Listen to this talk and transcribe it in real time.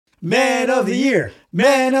Man of the Year,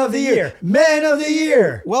 Man of the Year, Man of the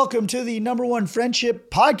Year. Welcome to the #1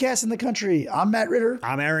 friendship podcast in the country. I'm Matt Ritter.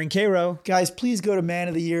 I'm Aaron Cairo. Guys, please go to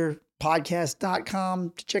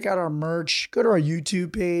manoftheyearpodcast.com to check out our merch. Go to our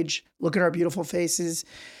YouTube page. Look at our beautiful faces.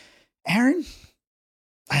 Aaron,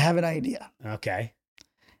 I have an idea. Okay.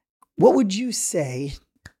 What would you say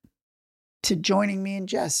to joining me and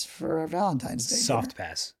Jess for our Valentine's Day Soft dinner?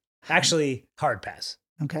 pass. Actually, hard pass.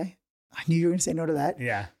 Okay. I knew you were going to say no to that.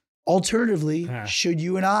 Yeah. Alternatively, should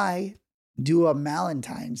you and I do a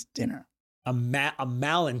Valentine's dinner? A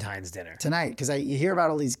Valentines dinner. Tonight, because you hear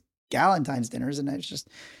about all these Galentines dinners, and I was just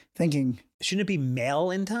thinking. Shouldn't it be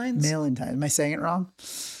Valentines? Valentines. Am I saying it wrong?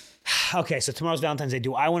 Okay, so tomorrow's Valentine's Day.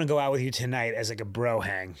 Do I want to go out with you tonight as like a bro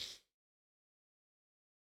hang?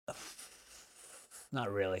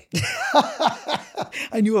 Not really.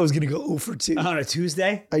 I knew I was going to go 0 for 2. On a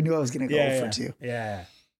Tuesday? I knew I was going to go 0 for 2. Yeah.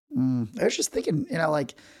 I was just thinking,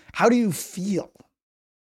 how do you feel?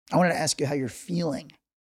 I wanted to ask you how you're feeling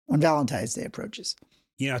when Valentine's Day approaches.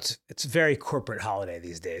 It's a very corporate holiday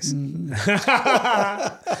these days. Mm-hmm.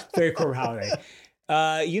 Very corporate holiday.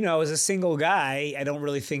 As a single guy, I don't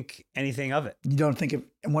really think anything of it. You don't think of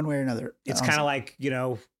in one way or another. It's kind of like,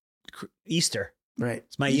 Easter. Right.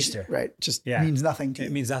 It's my Easter. Right. Just means nothing to you.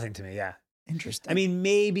 It means nothing to me. Yeah. Interesting. I mean,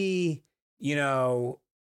 maybe,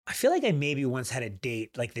 I feel like I maybe once had a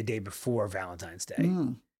date like the day before Valentine's Day,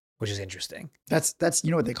 which is interesting. That's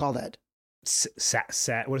what they call that.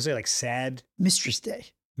 Sad. What is it? Like sad? Mistress Day.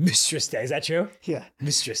 Mistress Day. Is that true? Yeah.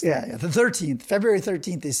 Mistress Day. Yeah. The 13th, February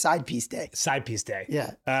 13th is Side Piece Day. Side Piece Day.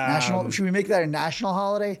 Yeah. Should we make that a national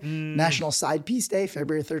holiday? National Side Piece Day,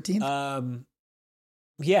 February 13th?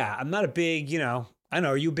 Yeah. I'm not a big, I don't know.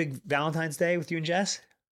 Are you a big Valentine's Day with you and Jess?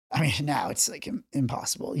 I mean, now it's like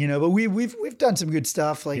impossible, but we've done some good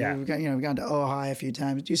stuff. Like we've gone to Ojai a few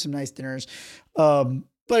times, do some nice dinners.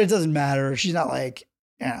 But it doesn't matter. She's not like,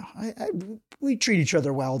 we treat each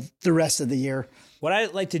other well the rest of the year. What I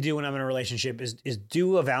like to do when I'm in a relationship is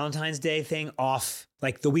do a Valentine's Day thing off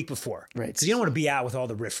like the week before. Right. Because you don't want to be out with all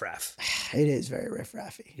the riffraff. It is very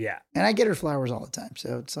riffraffy. Yeah. And I get her flowers all the time.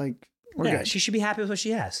 So it's like, we're good. She should be happy with what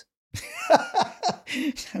she has.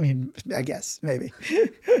 I mean, I guess, maybe.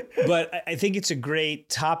 But I think it's a great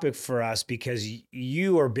topic for us because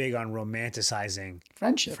you are big on romanticizing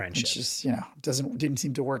friendship. Which just, didn't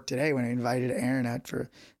seem to work today when I invited Aaron out for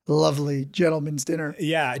a lovely gentleman's dinner.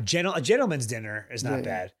 Yeah, a gentleman's dinner is not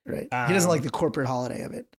bad. Right. He doesn't like the corporate holiday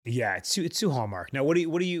of it. Yeah, it's too Hallmark. Now, what do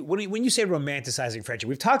you when you say romanticizing friendship?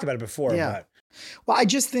 We've talked about it before. Yeah. But well, I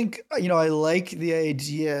just think, I like the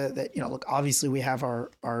idea that, look, obviously we have our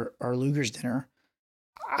Luger's dinner.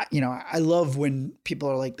 I love when people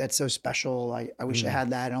are like, that's so special. I wish I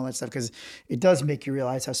had that and all that stuff, because it does make you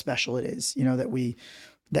realize how special it is, that we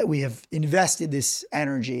have invested this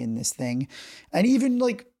energy in this thing. And even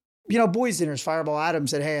like, boys' dinners, Fireball Adam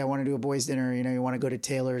said, hey, I want to do a boys' dinner. You want to go to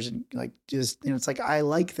Taylor's and like, just, it's like, I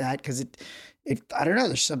like that because it, I don't know,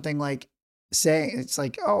 there's something like saying, it's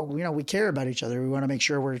like, oh, we care about each other. We want to make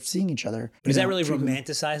sure we're seeing each other. But is that really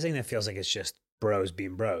romanticizing? That feels like it's just bros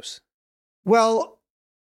being bros. Well,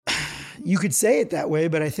 you could say it that way,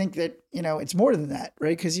 but I think that, it's more than that,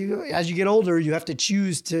 right? Because as you get older, you have to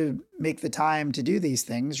choose to make the time to do these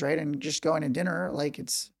things, right? And just going to dinner, like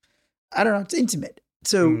it's intimate.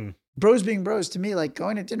 So bros being bros, to me, like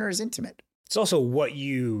going to dinner is intimate. It's also what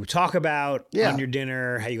you talk about on your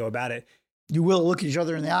dinner, how you go about it. You will look at each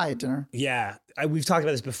other in the eye at dinner. Yeah. We've talked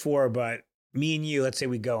about this before, but me and you, let's say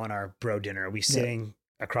we go on our bro dinner. Are we sitting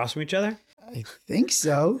across from each other? I think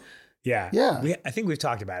so. Yeah. Yeah. I think we've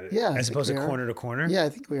talked about it. Yeah. As opposed to corner to corner. Yeah, I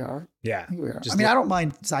think we are. Yeah. I think we are. I don't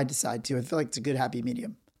mind side to side too. I feel like it's a good happy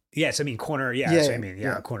medium. Yes. I mean, corner. Yeah. That's what I mean.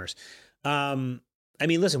 Yeah. Corners.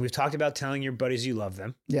 Listen, we've talked about telling your buddies you love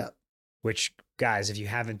them. Yeah. Which, guys, if you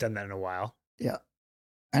haven't done that in a while. Yeah.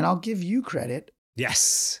 And I'll give you credit.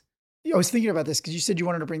 Yes. I was thinking about this because you said you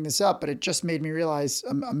wanted to bring this up, but it just made me realize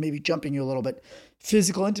I'm maybe jumping you a little bit.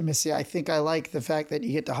 Physical intimacy. I think I like the fact that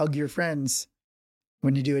you get to hug your friends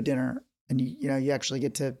when you do a dinner, and you actually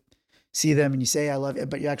get to see them and you say, I love you,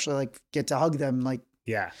 but you actually like get to hug them. Like,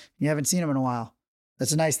 yeah, you haven't seen them in a while.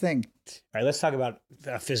 That's a nice thing. All right. Let's talk about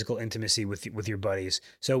physical intimacy with your buddies.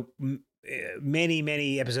 So many,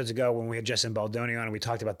 many episodes ago when we had Justin Baldoni on, and we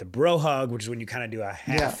talked about the bro hug, which is when you kind of do a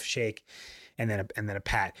half shake and then a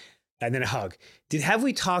pat. And then a hug. Have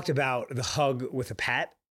we talked about the hug with a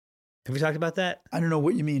pat? Have we talked about that? I don't know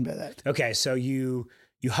what you mean by that. Okay, so you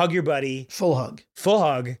hug your buddy. Full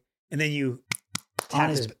hug, and then you on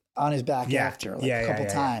his back after a couple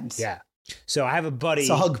times. Yeah. So I have a buddy. It's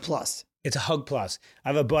a hug plus. It's a hug plus. I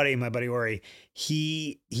have a buddy, my buddy Ori.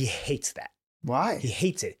 He hates that. Why? He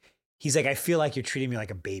hates it. He's like, I feel like you're treating me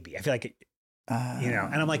like a baby. I feel like,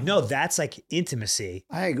 and I'm like, no, that's like intimacy.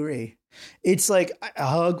 I agree. It's like a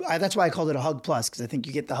hug. That's why I called it a hug plus, because I think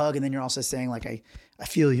you get the hug and then you're also saying like, I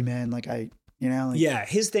feel you, man. Like like, yeah.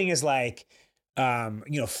 His thing is like,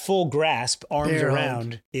 full grasp, arms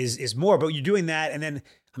around hug is more, but you're doing that. And then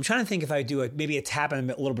I'm trying to think if I do maybe a tap and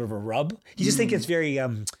a little bit of a rub. You just think it's very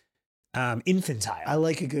infantile. I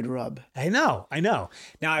like a good rub. I know. Now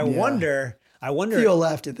I wonder. Theo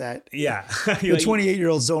laughed at that. Yeah. The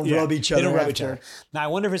 28-year-olds don't rub each other. They don't rub each other. Now I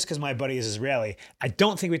wonder if it's because my buddy is Israeli. I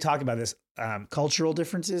don't think we talked about this. Cultural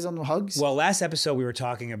differences on the hugs? Well, last episode we were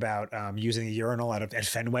talking about using the urinal at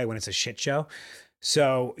Fenway when it's a shit show.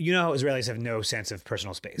 So, Israelis have no sense of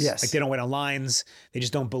personal space. Yes. Like they don't wait on lines. They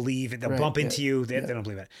just don't believe it. They'll bump into you. They don't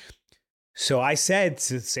believe it. So I said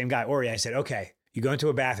to the same guy, Ori, I said, okay, you go into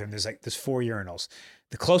a bathroom. There's 4 urinals.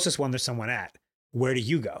 The closest one there's someone at. Where do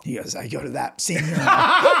you go? He goes, I go to that same urinal.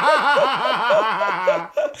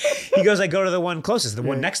 He goes, I go to the one closest, the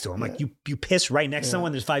one next to him. I'm like, you piss right next to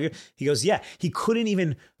someone, there's 5 years. He goes, yeah. He couldn't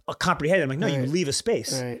even comprehend it. I'm like, no, you leave a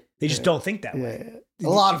space. Right. They just don't think that way. A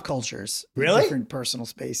lot of cultures. Really? Different personal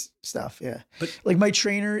space stuff, yeah. But like my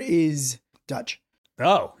trainer is Dutch.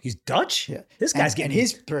 Oh, he's Dutch? Yeah. This guy's and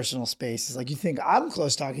his personal space is like, you think I'm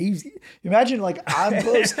close talking. Imagine like I'm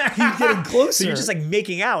close, he's getting closer. So you're just like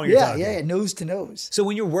making out when you're talking. Yeah, nose to nose. So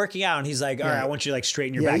when you're working out and he's like, all right, I want you to like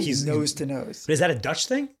straighten your back. He's nose to nose. But is that a Dutch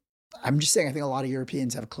thing? I'm just saying, I think a lot of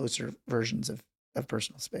Europeans have closer versions of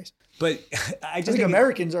personal space. But I think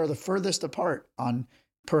Americans are the furthest apart on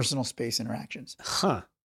personal space interactions. Huh.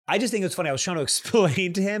 I just think it's funny. I was trying to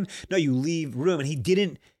explain to him, no, you leave room. And he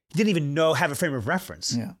didn't even have a frame of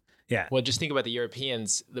reference. Yeah. Yeah. Well, just think about the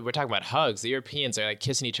Europeans. We're talking about hugs. The Europeans are like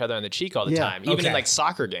kissing each other on the cheek all the time, even in like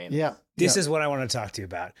soccer games. Yeah. This is what I want to talk to you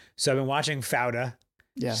about. So I've been watching Fauda.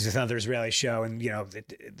 Yeah. She's another Israeli show. And,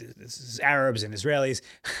 this is Arabs and Israelis.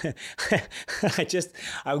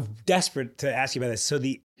 I'm desperate to ask you about this. So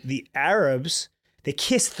the Arabs, they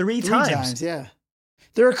kiss three times. 3 times, yeah.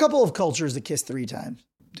 There are a couple of cultures that kiss 3 times.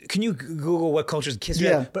 Can you Google what cultures kiss?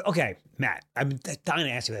 Yeah. But okay, Matt, I'm dying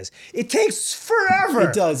to ask you this. It takes forever.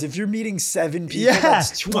 It does. If you're meeting 7 people,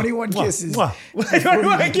 that's 21 kisses.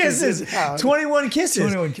 21 kisses. 21 kisses.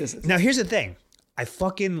 21 kisses. Now, here's the thing. I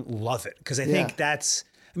fucking love it because I think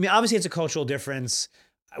obviously it's a cultural difference.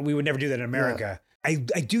 We would never do that in America. I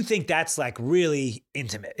do think that's like really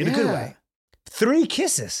intimate in a good way. 3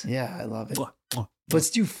 kisses. Yeah, I love it. Let's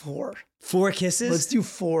do 4. 4 kisses? Let's do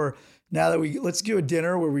 4. Now that let's do a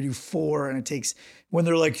dinner where we do 4 and it takes, when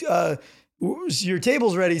they're like, your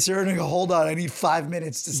table's ready, sir. And I go, hold on, I need 5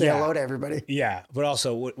 minutes to say hello to everybody. Yeah. But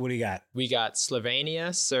also, what do you got? We got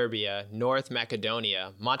Slovenia, Serbia, North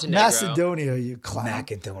Macedonia, Montenegro. Macedonia, you clown.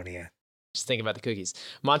 Macedonia. Just think about the cookies.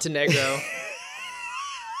 Montenegro.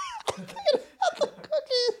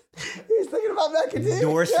 He's thinking about Macedonia.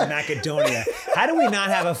 North Macedonia. How do we not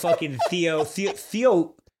have a fucking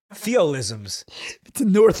Theolisms? It's a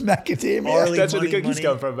North Macadamia. That's where the cookies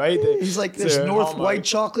come from, right? He's like, there's North white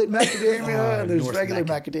chocolate macadamia, and there's regular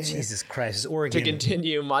macadamia. Jesus Christ, it's Oregon. To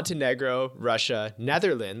continue, Montenegro, Russia,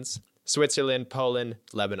 Netherlands, Switzerland, Poland,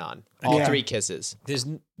 Lebanon. All 3 kisses. There's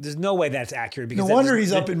no way that's accurate. Because no wonder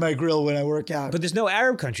he's up in my grill when I work out. But there's no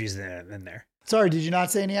Arab countries in there. Sorry, did you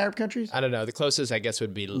not say any Arab countries? I don't know. The closest, I guess,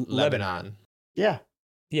 would be Lebanon. Yeah.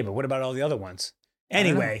 Yeah, but what about all the other ones?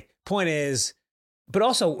 Anyway, point is, but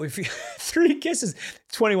also, if you 3 kisses,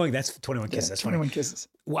 21, that's 21 kisses. That's 21 kisses.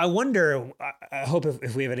 Well, I wonder, I hope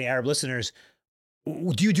if we have any Arab listeners,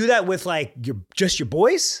 do you do that with like just your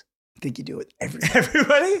boys? I think you do it with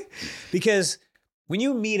everybody. Because when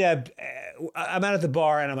you meet I'm out at the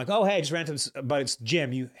bar and I'm like, oh, hey, I just ran to but it's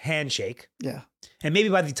Jim, you handshake. Yeah. And maybe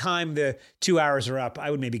by the time the 2 hours are up, I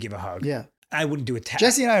would maybe give a hug. Yeah. I wouldn't do a tap.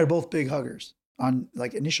 Jesse and I are both big huggers on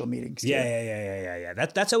like initial meetings. Yeah.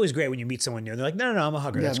 That's always great when you meet someone new. They're like, no, I'm a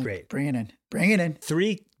hugger. Yeah, that's great. Bring it in.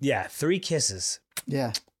 3 kisses.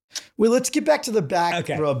 Yeah. Well, let's get back to the back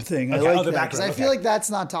rub thing. I like that because I feel like that's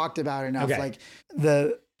not talked about enough. Like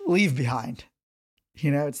the leave behind.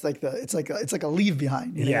 It's like a leave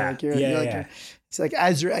behind. It's like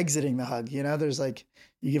as you're exiting the hug. There's like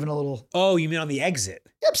you're giving a little. Oh, you mean on the exit?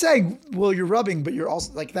 Yeah, I'm saying, well, you're rubbing, but you're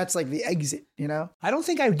also like that's like the exit. I don't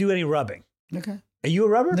think I do any rubbing. Okay. Are you a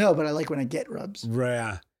rubber? No, but I like when I get rubs.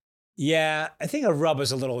 Right. Yeah, I think a rub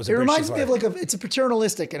is a little. It reminds me of like it's a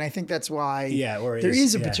paternalistic, and I think that's why. Yeah, or there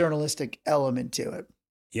is a paternalistic element to it.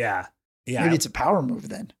 Yeah. Maybe it's a power move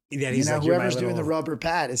then. Yeah, he's like, whoever's doing the rub or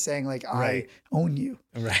pat is saying like, I own you.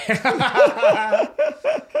 Right.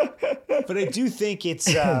 But I do think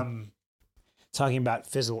it's talking about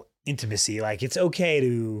physical intimacy. Like it's okay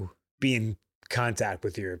to be in contact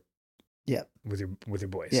with your Yeah. with your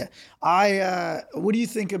boys. Yeah. What do you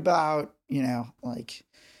think about, like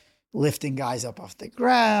lifting guys up off the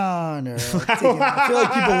ground or like I feel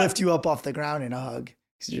like people lift you up off the ground in a hug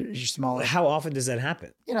because you're smaller. How often does that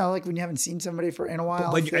happen? Like when you haven't seen somebody in a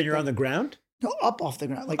while. But you're on the ground? No, up off the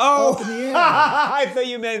ground. Like Oh, up in the air. I thought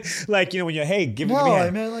you meant like, when you're, hey, give me a No, hand.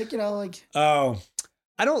 I meant like. Oh,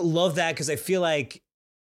 I don't love that because I feel like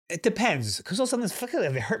it depends. Because also sometimes fucking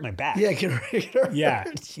they hurt my back. Yeah, it can hurt.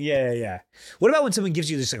 Yeah. What about when someone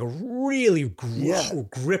gives you this like a really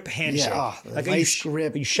grip handshake? Yeah, like vice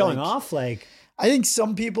grip. Are you showing like, off? Like, I think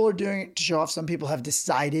some people are doing it to show off. Some people have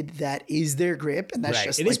decided that is their grip, and that's right.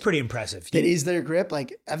 just It is pretty impressive. That is their grip.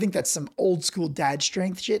 Like I think that's some old school dad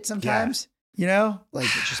strength shit. Sometimes, like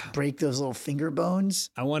just break those little finger bones.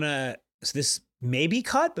 I want to. So this may be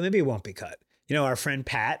cut, but maybe it won't be cut. Our friend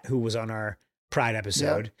Pat, who was on our Pride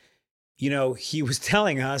episode, he was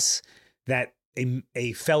telling us that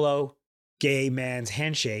a fellow gay man's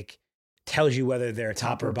handshake tells you whether they're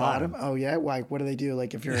top or bottom. Oh yeah, why? What do they do?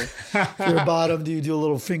 Like if you're a bottom, do you do a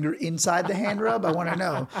little finger inside the hand rub? I want to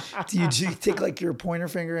know. Do you take like your pointer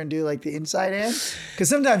finger and do like the inside hand? Because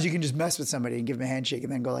sometimes you can just mess with somebody and give them a handshake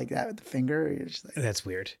and then go like that with the finger. You're just like, that's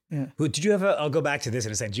weird. Yeah. Did you ever? I'll go back to this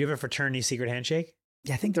in a second. Do you have a fraternity secret handshake?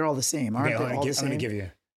 Yeah, I think they're all the same. Aren't they all the same? I'm gonna give you.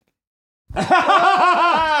 We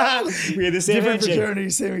had the same different handshake. fraternity,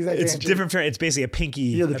 same exact It's handshake. different. It's basically a pinky.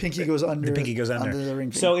 Yeah, the pinky goes under. The pinky goes under the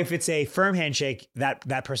ring finger. So if it's a firm handshake,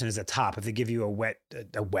 that person is a top. If they give you a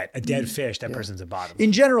dead fish, that person's a bottom.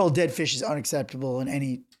 In general, dead fish is unacceptable in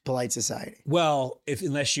any polite society. Well,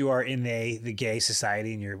 unless you are in the gay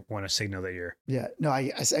society and you want to signal that you're. Yeah, no,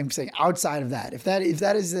 I'm saying outside of that. If that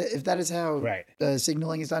is how right.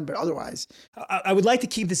 Signaling is done, but otherwise, I would like to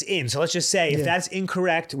keep this in. So let's just say if that's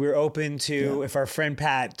incorrect, we're open to if our friend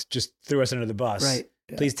Pat just threw us under the bus. Right.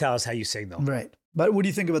 Yeah. Please tell us how you signal. Right. But what do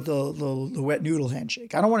you think about the wet noodle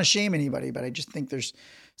handshake? I don't want to shame anybody, but I just think there's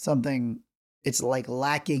something. It's like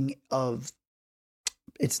lacking.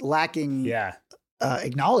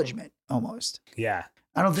 Acknowledgement almost. Yeah.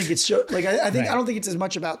 I don't think it's like I think I don't think it's as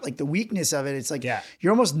much about like the weakness of it. It's like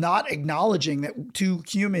you're almost not acknowledging that two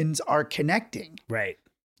humans are connecting. Right.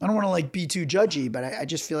 I don't want to like be too judgy, but I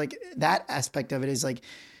just feel like that aspect of it is like,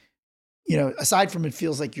 aside from it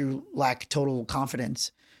feels like you lack total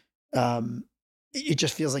confidence. It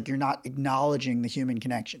just feels like you're not acknowledging the human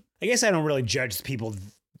connection. I guess I don't really judge people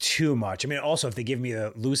too much. I mean, also if they give me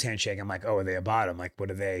a loose handshake, I'm like, oh, are they a bottom? Like, what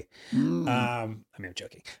are they? I mean, I'm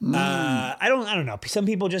joking. I don't know. Some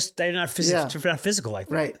people they're not physical like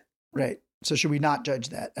that. Right. So should we not judge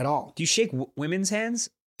that at all? Do you shake women's hands?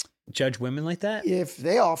 Judge women like that? If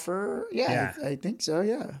they offer, I think so.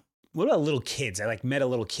 Yeah. What about little kids? I met a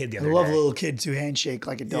little kid the other day. I love little kids who handshake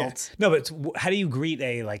like adults. Yeah. No, but how do do you greet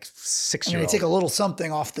a 6-year-old? They take a little something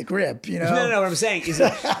off the grip, No, what I'm saying is,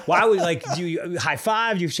 why would do you high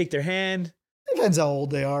five? Do you shake their hand? Depends how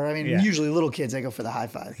old they are. I mean, usually little kids, I go for the high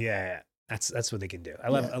five. Yeah. That's what they can do. I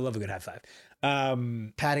love a good high five.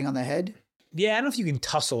 Patting on the head. Yeah, I don't know if you can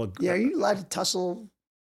tussle. Are you allowed to tussle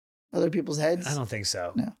other people's heads? I don't think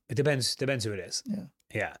so. No. It depends who it is. Yeah.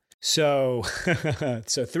 Yeah. So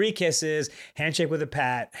 3 kisses, handshake with a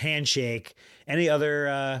pat, handshake. Any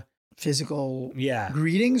other physical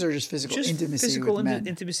greetings or just physical intimacy? Physical with men?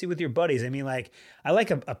 intimacy with your buddies. I mean, like I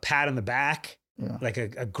like a pat on the back, like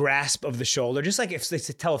a grasp of the shoulder, just like if they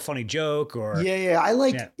tell a funny joke or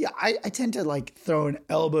I tend to like throw an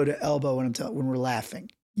elbow to elbow when we're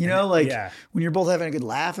laughing. When you're both having a good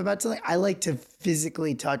laugh about something, I like to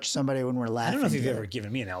physically touch somebody when we're laughing. I don't know if you've ever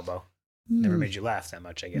given me an elbow. Never made you laugh that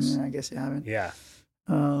much, I guess. I guess you haven't. Yeah.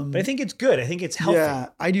 But I think it's good. I think it's healthy. Yeah,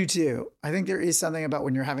 I do too. I think there is something about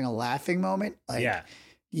when you're having a laughing moment. Like,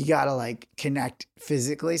 you got to like connect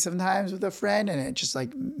physically sometimes with a friend and it just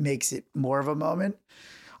like makes it more of a moment.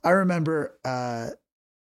 I remember at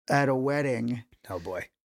a wedding. Oh boy.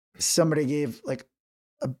 Somebody gave like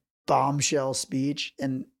a bombshell speech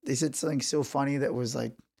and they said something so funny that was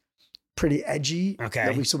like pretty edgy.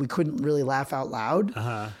 Okay. So we couldn't really laugh out loud.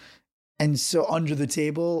 Uh-huh. And so under the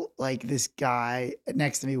table, like this guy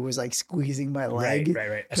next to me was like squeezing my leg.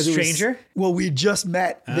 Right. A stranger? We just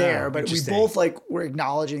met there, but we both like were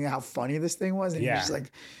acknowledging how funny this thing was. And he just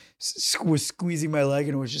like was squeezing my leg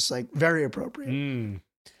and it was just like very appropriate.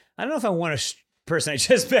 I don't know if I want a person I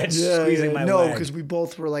just met squeezing my leg. No, because we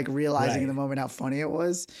both were like realizing in the moment how funny it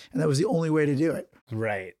was. And that was the only way to do it.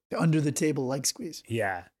 Right. The under the table leg squeeze.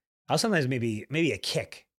 Yeah. I'll sometimes maybe a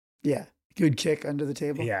kick. Yeah. Good kick under the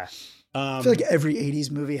table. Yeah. I feel like every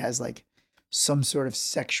 80s movie has like some sort of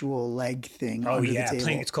sexual leg thing under the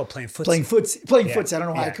table. It's called playing footsie. Playing footsie. I don't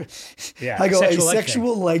know how I could. I go a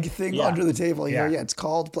sexual leg thing under the table. You know, it's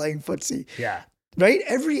called playing footsie. Yeah. Right?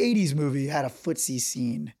 Every 80s movie had a footsie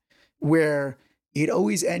scene where it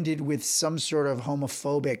always ended with some sort of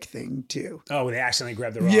homophobic thing too. Oh, they accidentally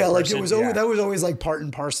grabbed the wrong person. Like it was that was always like part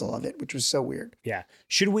and parcel of it, which was so weird. Yeah.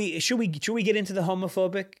 Should we get into the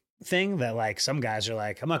homophobic thing that like some guys are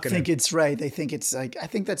like, I'm not going to think it's right. They think it's like, I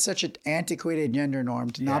think that's such an antiquated gender norm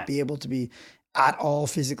to not be able to be at all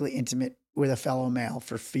physically intimate with a fellow male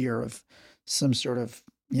for fear of some sort of,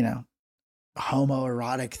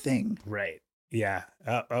 homoerotic thing. Right. Yeah.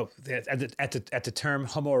 At the term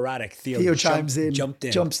homoerotic, Theo chimes in,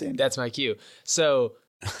 jumps in. That's my cue. So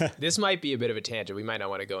this might be a bit of a tangent. We might not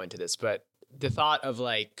want to go into this, but the thought of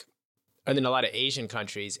like, and then a lot of Asian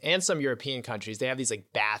countries and some European countries, they have these like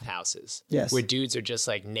bathhouses where dudes are just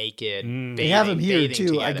like naked. They have them here too.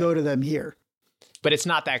 Together. I go to them here. But it's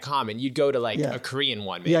not that common. You'd go to like a Korean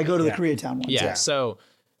one. Maybe. Yeah, I go to the Koreatown ones. Yeah. So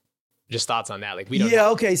just thoughts on that. Like we don't.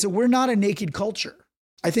 Okay. So we're not a naked culture.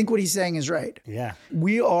 I think what he's saying is right. Yeah.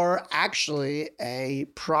 We are actually a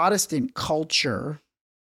Protestant culture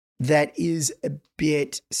that is a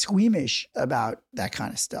bit squeamish about that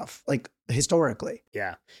kind of stuff, like historically.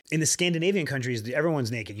 Yeah. In the Scandinavian countries,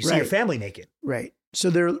 everyone's naked. You see your family naked. Right.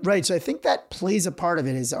 So they're right. So I think that plays a part of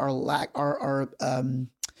it is our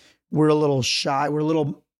we're a little shy. We're a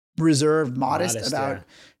little reserved, modest about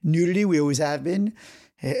nudity. We always have been.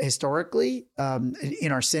 Historically,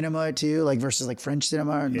 in our cinema too, like versus like French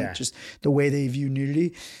cinema and like just the way they view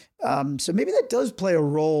nudity. So maybe that does play a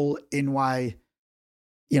role in why,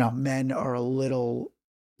 men are a little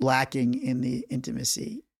lacking in the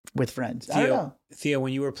intimacy with friends. I don't know. Theo,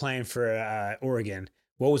 when you were playing for Oregon,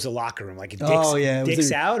 what was the locker room like?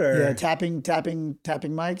 Dicks out or tapping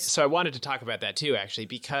mics. So I wanted to talk about that too, actually,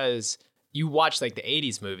 because you watch like the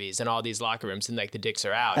 80s movies and all these locker rooms and like the dicks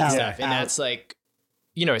are out and stuff, and that's like.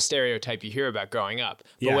 A stereotype you hear about growing up.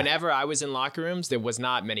 But whenever I was in locker rooms, there was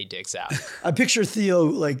not many dicks out. I picture Theo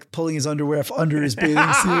like pulling his underwear under his bathing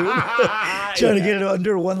suit, trying to get it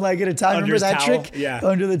under one leg at a time. Remember that trick? Yeah.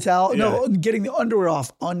 Under the towel. Yeah. No, getting the underwear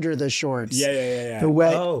off under the shorts. Yeah. The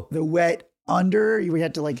wet under. We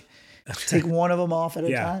had to like take one of them off at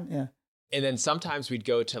a time. Yeah. And then sometimes we'd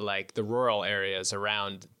go to like the rural areas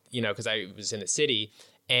around, because I was in the city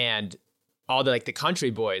and all the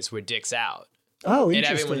country boys were dicks out. Oh, interesting.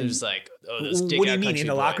 And everyone was like, "Oh, this dick What do you out mean in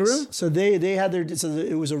the boys. locker room?" So they had their. So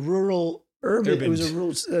it was a rural urban. It was a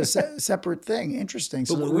rural separate thing. Interesting.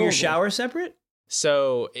 So were your showers separate?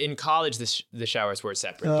 So in college, the showers were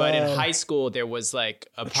separate, but in high school there was like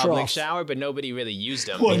a public shower, but nobody really used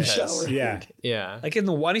them. One shower. Yeah. Like in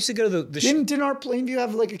the one, I used to go to the didn't our Plainview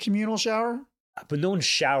have like a communal shower? But no one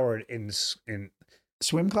showered in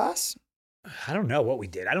swim class. I don't know what we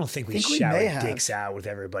did. I don't think we showered dicks out with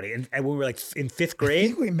everybody. And when we were like in fifth grade. I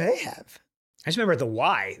think we may have. I just remember at the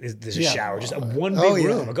Y, there's a shower, just one big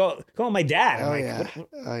room. I go with my dad.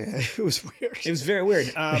 It was weird. It was very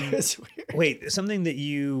weird. It was weird. Wait, something that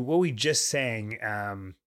what we just sang.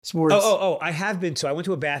 Sports. I have been to. I went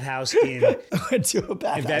to a bathhouse in. In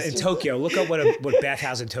Tokyo. Look up what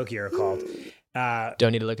bathhouses in Tokyo are called.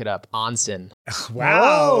 Don't need to look it up. Onsen.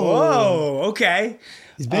 Wow. Whoa. Okay.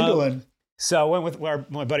 He's been to one. So I went with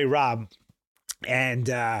my buddy Rob, and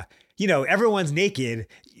everyone's naked,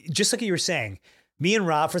 just like you were saying. Me and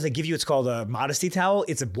Rob, first I give you, it's called a modesty towel.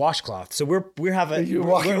 It's a washcloth. So we're having you're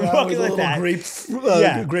walking around with like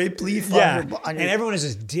that grape leaf. On your, and everyone is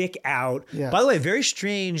just dick out. Yeah. By the way, very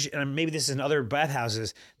strange. And maybe this is in other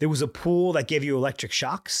bathhouses. There was a pool that gave you electric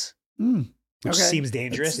shocks, which seems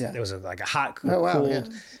dangerous. There was a hot,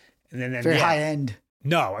 cold, and then very high end.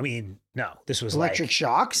 No, I mean, no. This was electric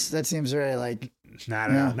shocks. That seems very like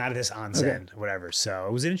not at this onsen, whatever. So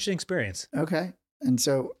it was an interesting experience. Okay. And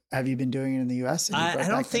so, have you been doing it in the U.S.? I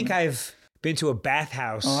don't think I've been to a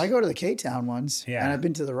bathhouse. Oh, I go to the K-Town ones. Yeah, and I've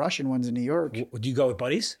been to the Russian ones in New York. Do you go with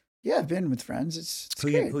buddies? Yeah, I've been with friends. It's who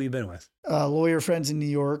you been with? Lawyer friends in New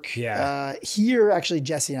York. Yeah. Here, actually,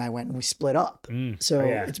 Jesse and I went and we split up. So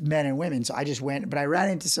it's men and women. So I just went, but I ran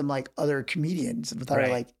into some like other comedians that are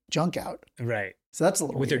like junk out. Right. So that's a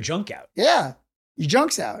little with weird. Their junk out. Yeah, your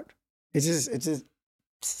junk's out. It's a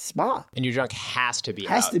spa. And your junk has to be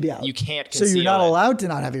out. Has to be out. You can't conceal So you're not allowed to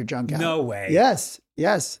not have your junk out. No way. Yes.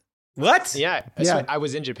 What? Yeah. So I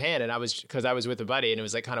was in Japan and I was with a buddy and it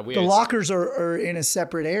was like kind of weird. The lockers are in a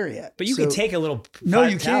separate area. But you can take a little No,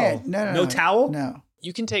 you towel. can't. No towel? No.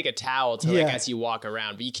 you can take a towel to like as you walk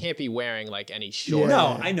around, but you can't be wearing like any shorts.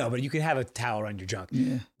 No, I know, but you can have a towel around your junk.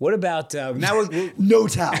 Yeah. What about now? We're no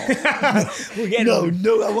towel. we're getting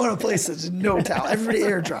no. I want a place that's no towel. Everybody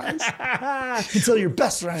air dries until your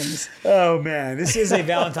best friends. Oh man, this is a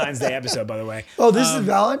Valentine's Day episode, by the way. Oh, this is a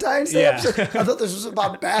Valentine's Day episode. I thought this was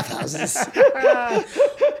about bathhouses.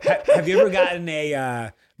 Have you ever gotten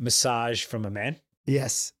a massage from a man?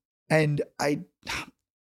 Yes, and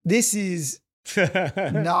this is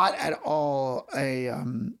not at all a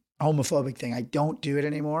homophobic thing. I don't do it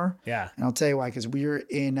anymore. Yeah. And I'll tell you why, because we were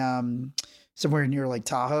in somewhere near like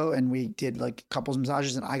Tahoe and we did like couples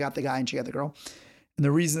massages and I got the guy and she got the girl. And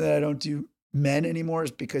the reason that I don't do men anymore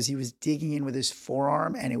is because he was digging in with his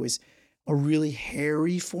forearm and it was a really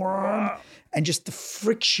hairy forearm and just the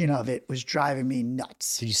friction of it was driving me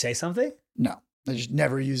nuts. Did you say something? No. I just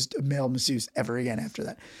never used a male masseuse ever again after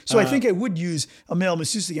that. So I think I would use a male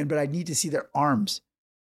masseuse again, but I'd need to see their arms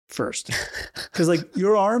first. Because like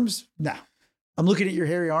your arms, no. I'm looking at your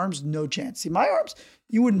hairy arms, no chance. See, my arms,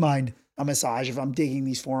 you wouldn't mind a massage if I'm digging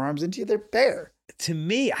these forearms into you. They're bare. To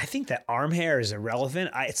me, I think that arm hair is irrelevant.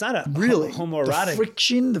 It's not a really homoerotic. The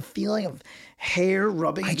friction, the feeling of hair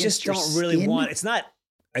rubbing I against your just don't really skin. want, it's not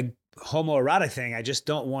a homoerotic thing. I just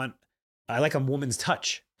don't want, I like a woman's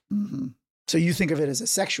touch. Mm-hmm. So you think of it as a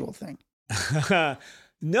sexual thing?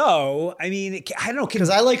 No, I mean, I don't know. Because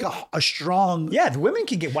I like a strong. Yeah, the women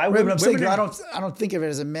can get. Why right, would but I'm saying I don't think of it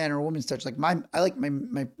as a man or a woman's touch. Like I like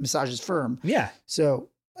my massages firm. Yeah. So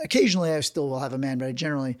occasionally I still will have a man, but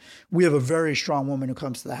we have a very strong woman who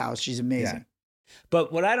comes to the house. She's amazing. Yeah.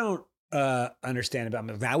 But what I don't understand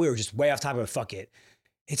about now we were just way off topic, but fuck it.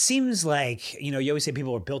 It seems like, you always say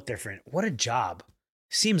people are built different. What a job.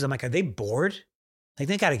 I'm like, are they bored? Like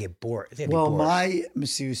they got to get bored. Well, my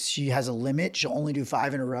masseuse, she has a limit. She'll only do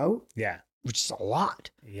 5 in a row. Yeah. Which is a lot.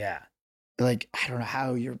 Yeah. Like, I don't know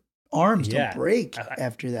how your arms don't break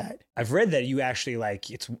after that. I've read that you actually like,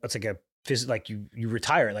 it's like like you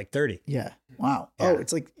retire at like 30. Yeah. Wow. Yeah. Oh,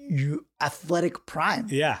 it's like you athletic prime.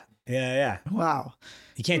 Yeah. Yeah. Wow.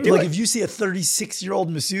 You can't do like it. If you see a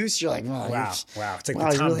 36-year-old masseuse, you're like, wow. It's like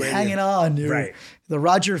wow, the Tom really Brady hanging on. You're right. The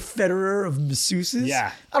Roger Federer of masseuses.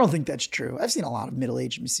 Yeah. I don't think that's true. I've seen a lot of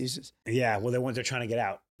middle-aged masseuses. Yeah. Well, they're ones they're trying to get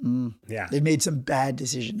out. Yeah. They've made some bad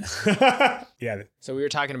decisions. Yeah. So we were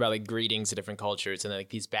talking about like greetings to different cultures and like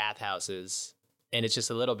these bathhouses. And it's just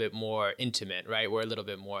a little bit more intimate, right? We're a little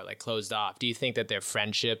bit more like closed off. Do you think that their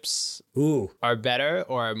friendships are better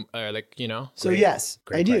or like, So yes,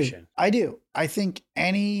 I do. Question. I do. I think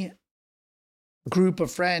any group of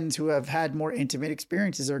friends who have had more intimate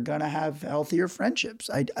experiences are going to have healthier friendships.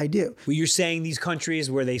 I do. Well, you're saying these countries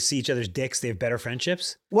where they see each other's dicks, they have better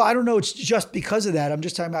friendships? Well, I don't know. It's just because of that. I'm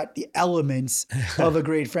just talking about the elements of a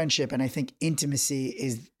great friendship. And I think intimacy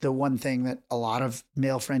is the one thing that a lot of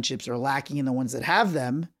male friendships are lacking in the ones that have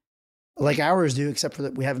them, like ours do, except for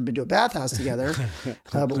that we haven't been to a bathhouse together,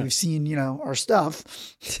 but we've seen, our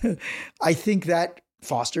stuff. I think that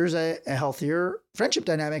fosters a healthier friendship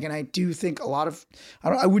dynamic. And I do think a lot of,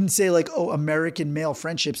 I wouldn't say like, American male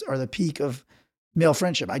friendships are the peak of male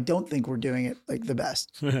friendship. I don't think we're doing it like the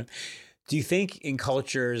best. Do you think in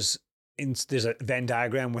cultures, there's a Venn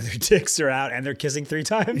diagram where their dicks are out and they're kissing 3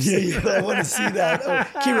 times? Yeah, I want to see that.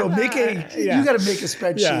 Kiro, you got to make a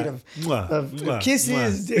spreadsheet of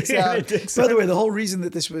kisses, dicks out. By the way, the whole reason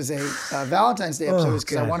that this was a Valentine's Day episode is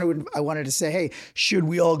because I wanted to say, hey, should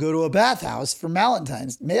we all go to a bathhouse for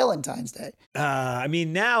Valentine's Day? I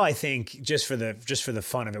mean, now I think just for the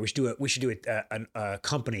fun of it, we should do a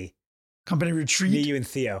company retreat. Me, you, and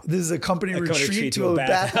Theo. This is a company retreat to a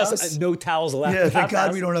bathhouse. No towels allowed. Yeah, thank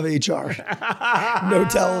God we don't have HR. No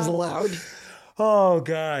towels allowed. Oh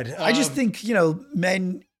God. I just think,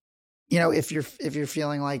 men, if you're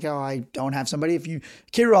feeling like, I don't have somebody,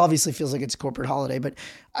 Kira obviously feels like it's a corporate holiday, but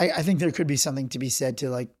I think there could be something to be said to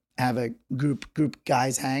like have a group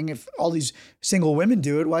guys hang. If all these single women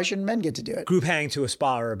do it, why shouldn't men get to do it? Group hang to a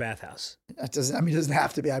spa or a bathhouse. It doesn't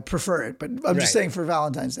have to be. I prefer it, but I'm just saying for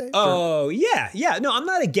Valentine's Day. Oh, yeah. No, I'm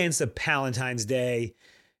not against a Palentines Day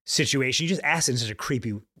situation. You just asked it in such a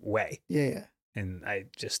creepy way. Yeah. And I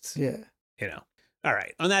just, All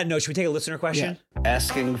right. On that note, should we take a listener question? Yeah.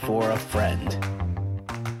 Asking for a friend.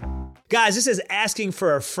 Guys, this is asking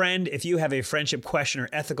for a friend. If you have a friendship question or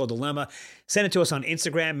ethical dilemma, send it to us on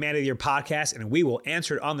Instagram, Man of the Year Podcast, and we will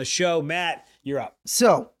answer it on the show. Matt, you're up.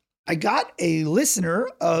 So I got a listener,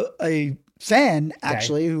 a fan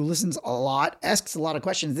actually, who listens a lot, asks a lot of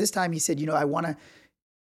questions. This time he said, I want to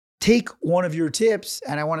take one of your tips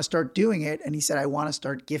and I want to start doing it. And he said, I want to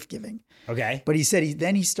start gift giving. Okay. But he said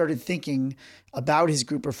he started thinking about his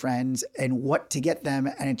group of friends and what to get them.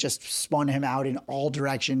 And it just spun him out in all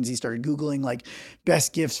directions. He started Googling like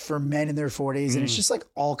best gifts for men in their 40s. And it's just like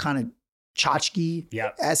all kind of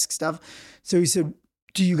tchotchke-esque stuff. So he said,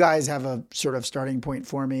 do you guys have a sort of starting point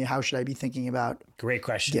for me? How should I be thinking about great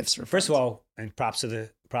question gifts for friends? First of all, and props to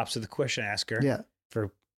the question asker. Yeah.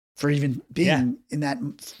 For even being in that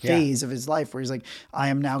phase of his life where he's like, I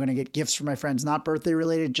am now going to get gifts for my friends, not birthday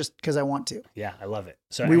related, just because I want to. Yeah, I love it.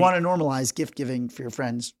 So we want to normalize gift giving for your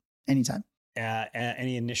friends anytime.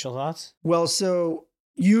 Any initial thoughts? Well, so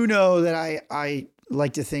you know that I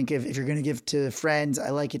like to think if you're going to give to friends, I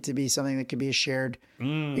like it to be something that could be a shared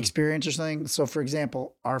experience or something. So for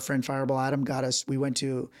example, our friend Fireball Adam we went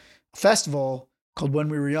to a festival called When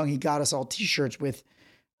We Were Young. He got us all t-shirts with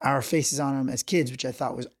our faces on them as kids, which I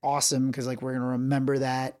thought was awesome because like we're going to remember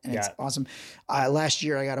that. And it's awesome. Last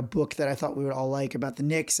year I got a book that I thought we would all like about the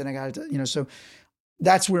Knicks, and I got it, so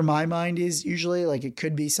that's where my mind is usually. Like it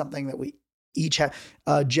could be something that we each have.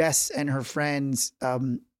 Jess and her friends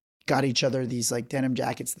got each other these like denim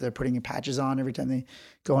jackets that they're putting patches on every time they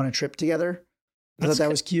go on a trip together. I thought that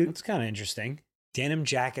was cute. It's kind of interesting. Denim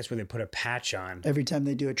jackets where they put a patch on every time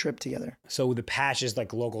they do a trip together. So the patch is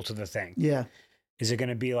like local to the thing. Yeah. Is it going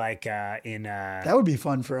to be like that would be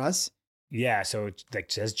fun for us. Yeah, so it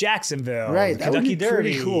like says Jacksonville, right? That would be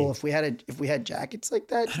Derby. Pretty cool if we had jackets like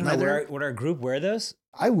that. I don't know. Would our group wear those?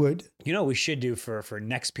 I would. You know what we should do for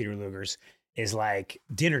next Peter Luger's is like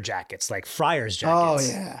dinner jackets, like Friars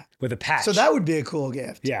jackets. Oh yeah, with a patch. So that would be a cool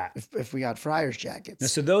gift. Yeah, if we got Friars jackets. Now,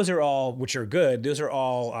 so those are all, which are good. Those are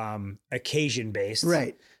all occasion based.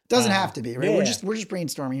 Right. Doesn't have to be, right? Yeah. We're just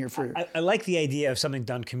brainstorming here for. I like the idea of something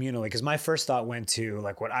done communally because my first thought went to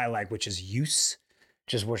like what I like, which is use,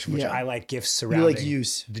 which I like gifts surrounding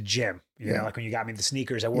the gym. You know, like when you got me the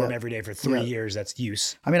sneakers, I wore them every day for 3 years. That's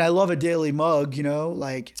use. I mean, I love a daily mug.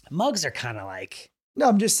 Like mugs are kind of like. No,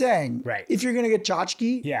 I'm just saying. Right. If you're gonna get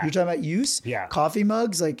tchotchke, you're talking about use. Yeah. Coffee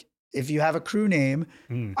mugs, like if you have a crew name,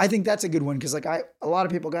 I think that's a good one because like a lot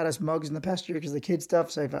of people got us mugs in the past year because of the kid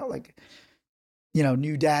stuff. So I felt like.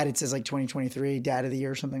 New dad, it says like 2023 dad of the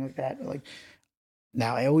year or something like that. Like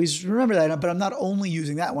now I always remember that, but I'm not only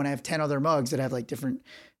using that one. I have 10 other mugs that have like different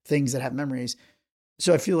things that have memories.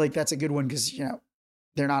 So I feel like that's a good one because,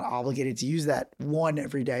 they're not obligated to use that one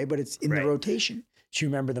every day, but it's in the rotation. Do you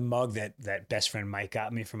remember the mug that best friend Mike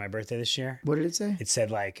got me for my birthday this year? What did it say? It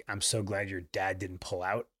said like, I'm so glad your dad didn't pull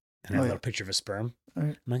out. And I have a little picture of a sperm. All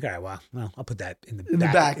right. I'm like, all right, well, I'll put that in the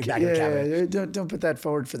back. of the cabinet. Don't put that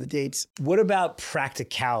forward for the dates. What about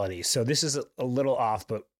practicality? So this is a little off,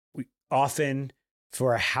 but we often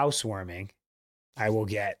for a housewarming, I will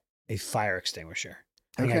get a fire extinguisher.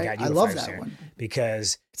 Okay, I love that one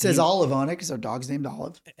because it says Olive on it because our dog's named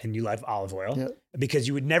Olive, and you love olive oil because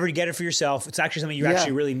you would never get it for yourself. It's actually something you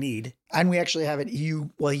actually really need, and we actually have it.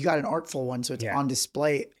 You got an artful one, so it's on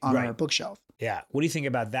display on our bookshelf. Yeah. What do you think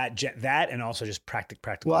about that? That and also just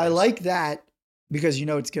practical. Well, I like that because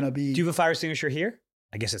it's going to be. Do you have a fire extinguisher here?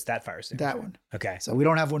 I guess it's that fire extinguisher. That one. Okay. So we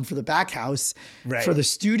don't have one for the back house. Right. For the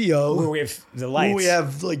studio. Where we have the lights. Where we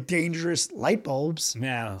have like dangerous light bulbs.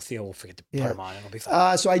 No, Theo will forget to put them on. It'll be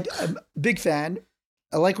fine. So I'm a big fan.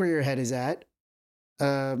 I like where your head is at.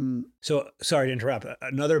 So sorry to interrupt.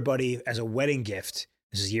 Another buddy as a wedding gift,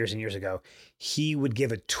 this is years and years ago, he would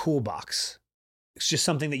give a toolbox. It's just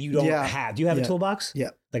something that you don't have. Do you have a toolbox? Yeah.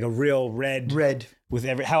 Like a real red. With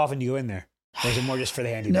how often do you go in there? Or is it more just for the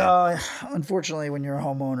handyman? No, unfortunately, when you're a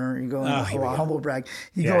homeowner, you go in there a lot. Humble brag.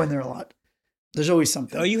 You go in there a lot. There's always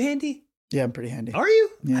something. Are you handy? Yeah, I'm pretty handy. Are you?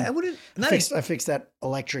 Yeah. I wouldn't. I fixed that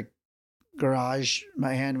electric garage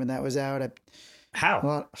my hand when that was out.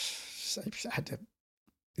 How? I had to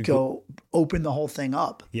go open the whole thing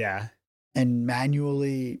up. Yeah. And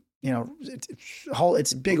manually,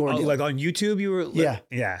 it's a big ordeal. Like on YouTube, you were. Yeah.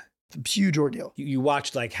 It's a huge ordeal. You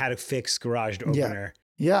watched like how to fix garage opener.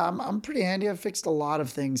 Yeah, I'm pretty handy. I've fixed a lot of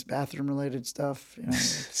things, bathroom related stuff.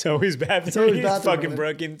 So his bathroom. It's always fucking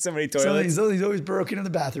broken. Somebody toilet. Something's always broken in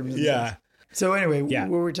the bathroom. Yeah. So anyway, what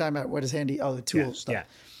were we talking about? What is handy? Oh, the tools stuff.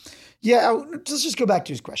 Yeah. Let's just go back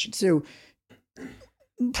to his question. So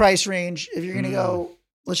price range, if you're going to go,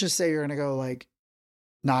 let's just say you're going to go like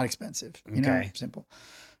not expensive, simple.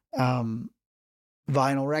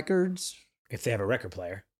 Vinyl records. If they have a record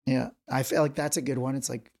player. Yeah. I feel like that's a good one. It's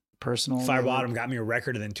like personal. Firebottom got me a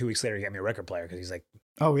record, and then 2 weeks later he got me a record player because he's like,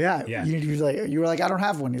 "Oh yeah, yeah." You were like, "I don't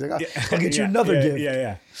have one." He's like, "I'll get you another gift."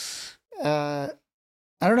 Yeah. I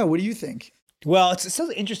don't know. What do you think? Well, it's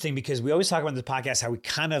so interesting because we always talk about in this podcast how we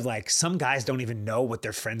kind of like some guys don't even know what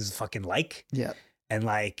their friends fucking like. Yeah. And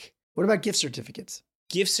like, What about gift certificates?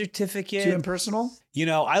 gift certificate. Too impersonal?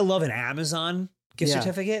 I love an Amazon gift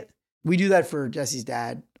certificate. We do that for Jesse's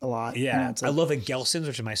dad a lot. Yeah. I love a Gelson's,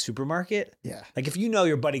 which is my supermarket. Yeah. Like if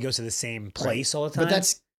your buddy goes to the same place all the time. But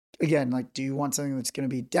that's, again, like, do you want something that's going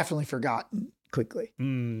to be definitely forgotten quickly?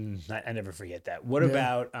 I never forget that. What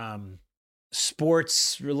about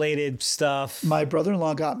sports related stuff? My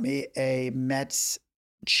brother-in-law got me a Mets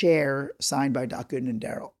chair signed by Doc Gooden and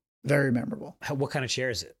Daryl. Very memorable. What kind of chair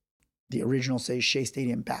is it? The original says Shea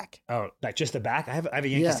Stadium back. Oh, like just the back? I have a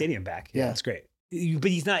Yankee Stadium back. Yeah, that's great.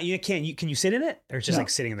 But he's not. Can you sit in it, or it's just like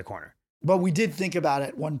sitting in the corner? But we did think about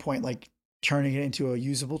at one point, like turning it into a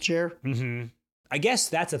usable chair. Mm-hmm. I guess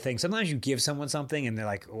that's a thing. Sometimes you give someone something and they're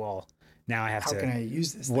like, well, now I have How to. can I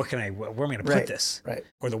use this? Where am I going to put this? Right.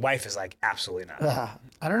 Or the wife is like, absolutely not.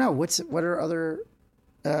 I don't know. What are other,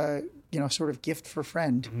 sort of gift for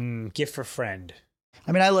friend? Gift for friend.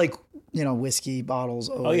 I mean, I like, whiskey bottles.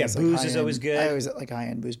 Always, booze is always good. I always like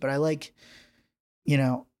high-end booze, but I like,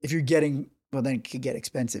 if you're getting, well, then it could get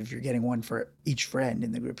expensive if you're getting one for each friend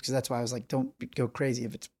in the group, because that's why I was like, don't go crazy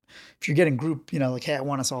if you're getting group, like, hey, I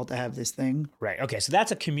want us all to have this thing. Right. Okay. So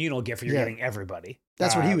that's a communal gift. You're getting everybody.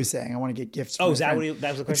 That's what he was saying. I want to get gifts. Is that what that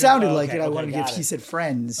was the question? It sounded like it. I want to give. He said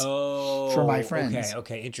friends. For my friends.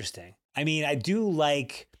 Okay. Interesting. I mean, I do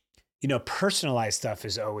like, personalized stuff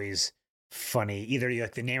is always funny. Either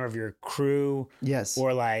like the name of your crew. Yes.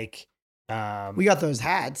 Or like. We got those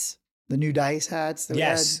hats. The new dice hats.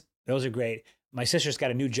 Yes. Those are great. My sister's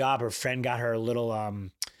got a new job. Her friend got her a little,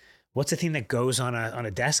 what's the thing that goes on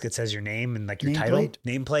a desk? It says your name and like your title.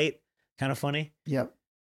 Nameplate. Kind of funny. Yep.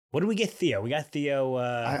 What did we get Theo? We got Theo.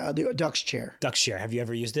 The Duck's chair. Duck's chair. Have you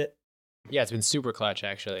ever used it? Yeah, it's been super clutch,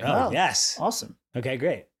 actually. Oh, yes. Awesome. Okay,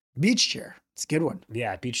 great. Beach chair. It's a good one.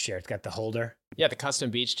 Yeah, beach chair. It's got the holder. Yeah, the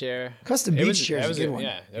custom beach chair. Custom beach chair is a good one.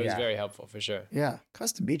 Yeah, that was very helpful for sure. Yeah,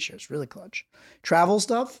 custom beach chair is really clutch. Travel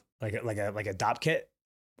stuff. Like a dop kit.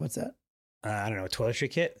 What's that? I don't know, a toiletry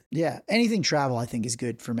kit. Yeah, anything travel I think is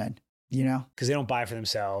good for men. Because they don't buy for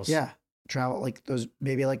themselves. Yeah, travel, like those,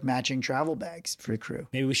 maybe like matching travel bags for the crew.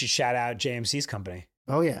 Maybe we should shout out JMC's company.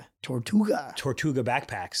 Oh yeah, Tortuga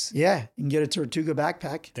backpacks. Yeah, you can get a Tortuga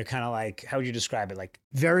backpack. They're kind of like, how would you describe it? Like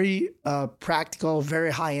very practical, very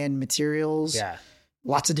high end materials. Yeah,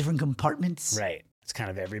 lots of different compartments. Right. It's kind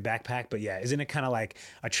of every backpack, but yeah, isn't it kind of like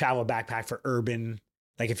a travel backpack for urban?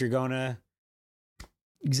 Like if you're going to.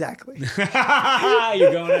 Exactly.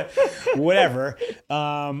 You're going to whatever.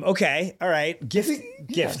 Okay. All right. Gift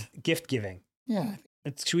giving. Yeah.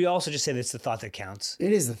 Should we also just say that's the thought that counts?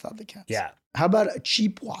 It is the thought that counts. Yeah. How about a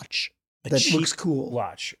cheap watch that looks cool?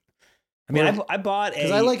 Watch. I mean, I bought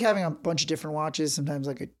because I like having a bunch of different watches. Sometimes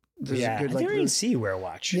like there's a good like. I never even see you wear a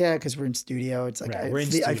watch. Yeah, because we're in studio. It's like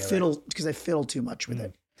I fiddle because I fiddle too much with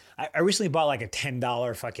it. I recently bought like a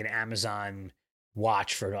 $10 fucking Amazon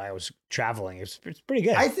watch for I was traveling. It's pretty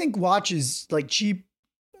good. I think watches like cheap,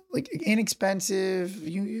 like inexpensive.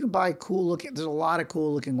 You can buy cool looking. There's a lot of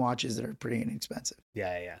cool looking watches that are pretty inexpensive.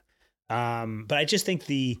 Yeah. But I just think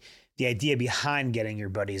the idea behind getting your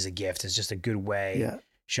buddies a gift is just a good way.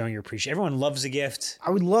 Showing your appreciation. Everyone loves a gift. I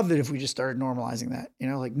would love it if we just started normalizing that.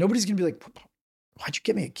 Like nobody's gonna be like, why'd you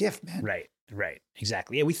get me a gift, man? Right.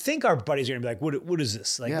 Exactly. Yeah, we think our buddies are gonna be like, what is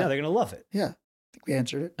this? Like, no, they're gonna love it. Yeah. I think we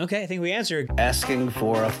answered it. Okay, I think we answered. Asking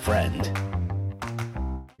for a friend.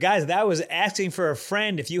 Guys, that was asking for a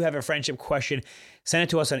friend. If you have a friendship question, send it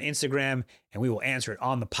to us on Instagram and we will answer it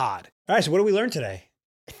on the pod. All right, so what did we learn today?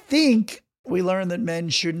 I think we learned that men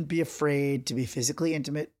shouldn't be afraid to be physically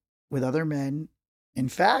intimate with other men. In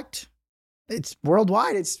fact, it's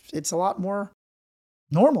worldwide. It's a lot more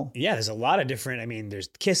normal. Yeah, there's a lot of different. I mean, there's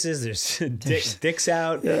kisses, there's dicks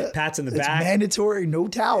out, pats in the back. It's mandatory, no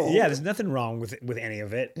towel. Yeah, there's nothing wrong with any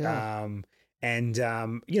of it. Yeah. I'm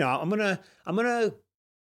gonna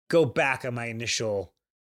go back on my initial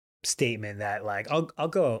statement that like I'll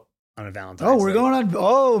go on a Valentine's. Oh, we're going on.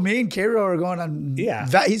 Oh, me and Cairo are going on. Yeah,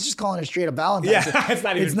 he's just calling it straight up Valentine's. Yeah,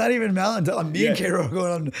 it's not even Valentine. Me and Cairo are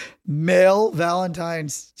going on male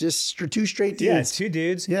Valentines. Just two straight dudes. Yeah, it's two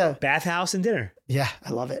dudes. Yeah, bathhouse and dinner. Yeah,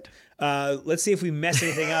 I love it. Let's see if we mess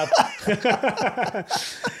anything up.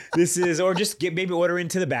 Or just maybe order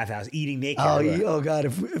into the bathhouse, eating naked. Oh God!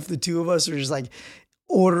 If the two of us are just like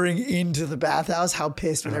ordering into the bathhouse, how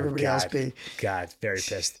pissed would everybody else be? God, very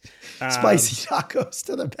pissed. Spicy tacos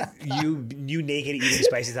to the bathhouse. You naked eating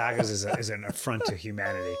spicy tacos is an affront to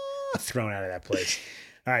humanity. Thrown out of that place.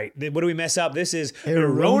 All right, what do we mess up? This is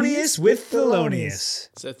Erroneous with Thelonious.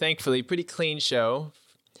 So thankfully, pretty clean show.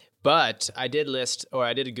 But I did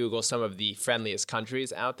Google some of the friendliest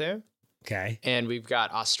countries out there. Okay. And we've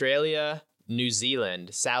got Australia, New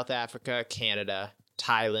Zealand, South Africa, Canada,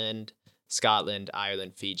 Thailand, Scotland,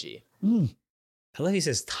 Ireland, Fiji. I love he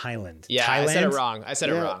says Thailand. Yeah, Thailand? I said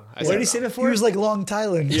it wrong. What did he say before? He was like Long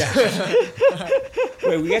Thailand. Yeah.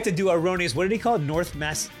 Wait, we have to do erroneous. What did he call it?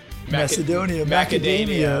 Macedonia.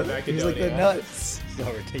 Macadamia. He was like the nuts.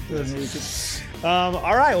 So ridiculous. All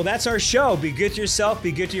right, well, that's our show. Be good to yourself.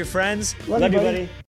 Be good to your friends. Love you, buddy.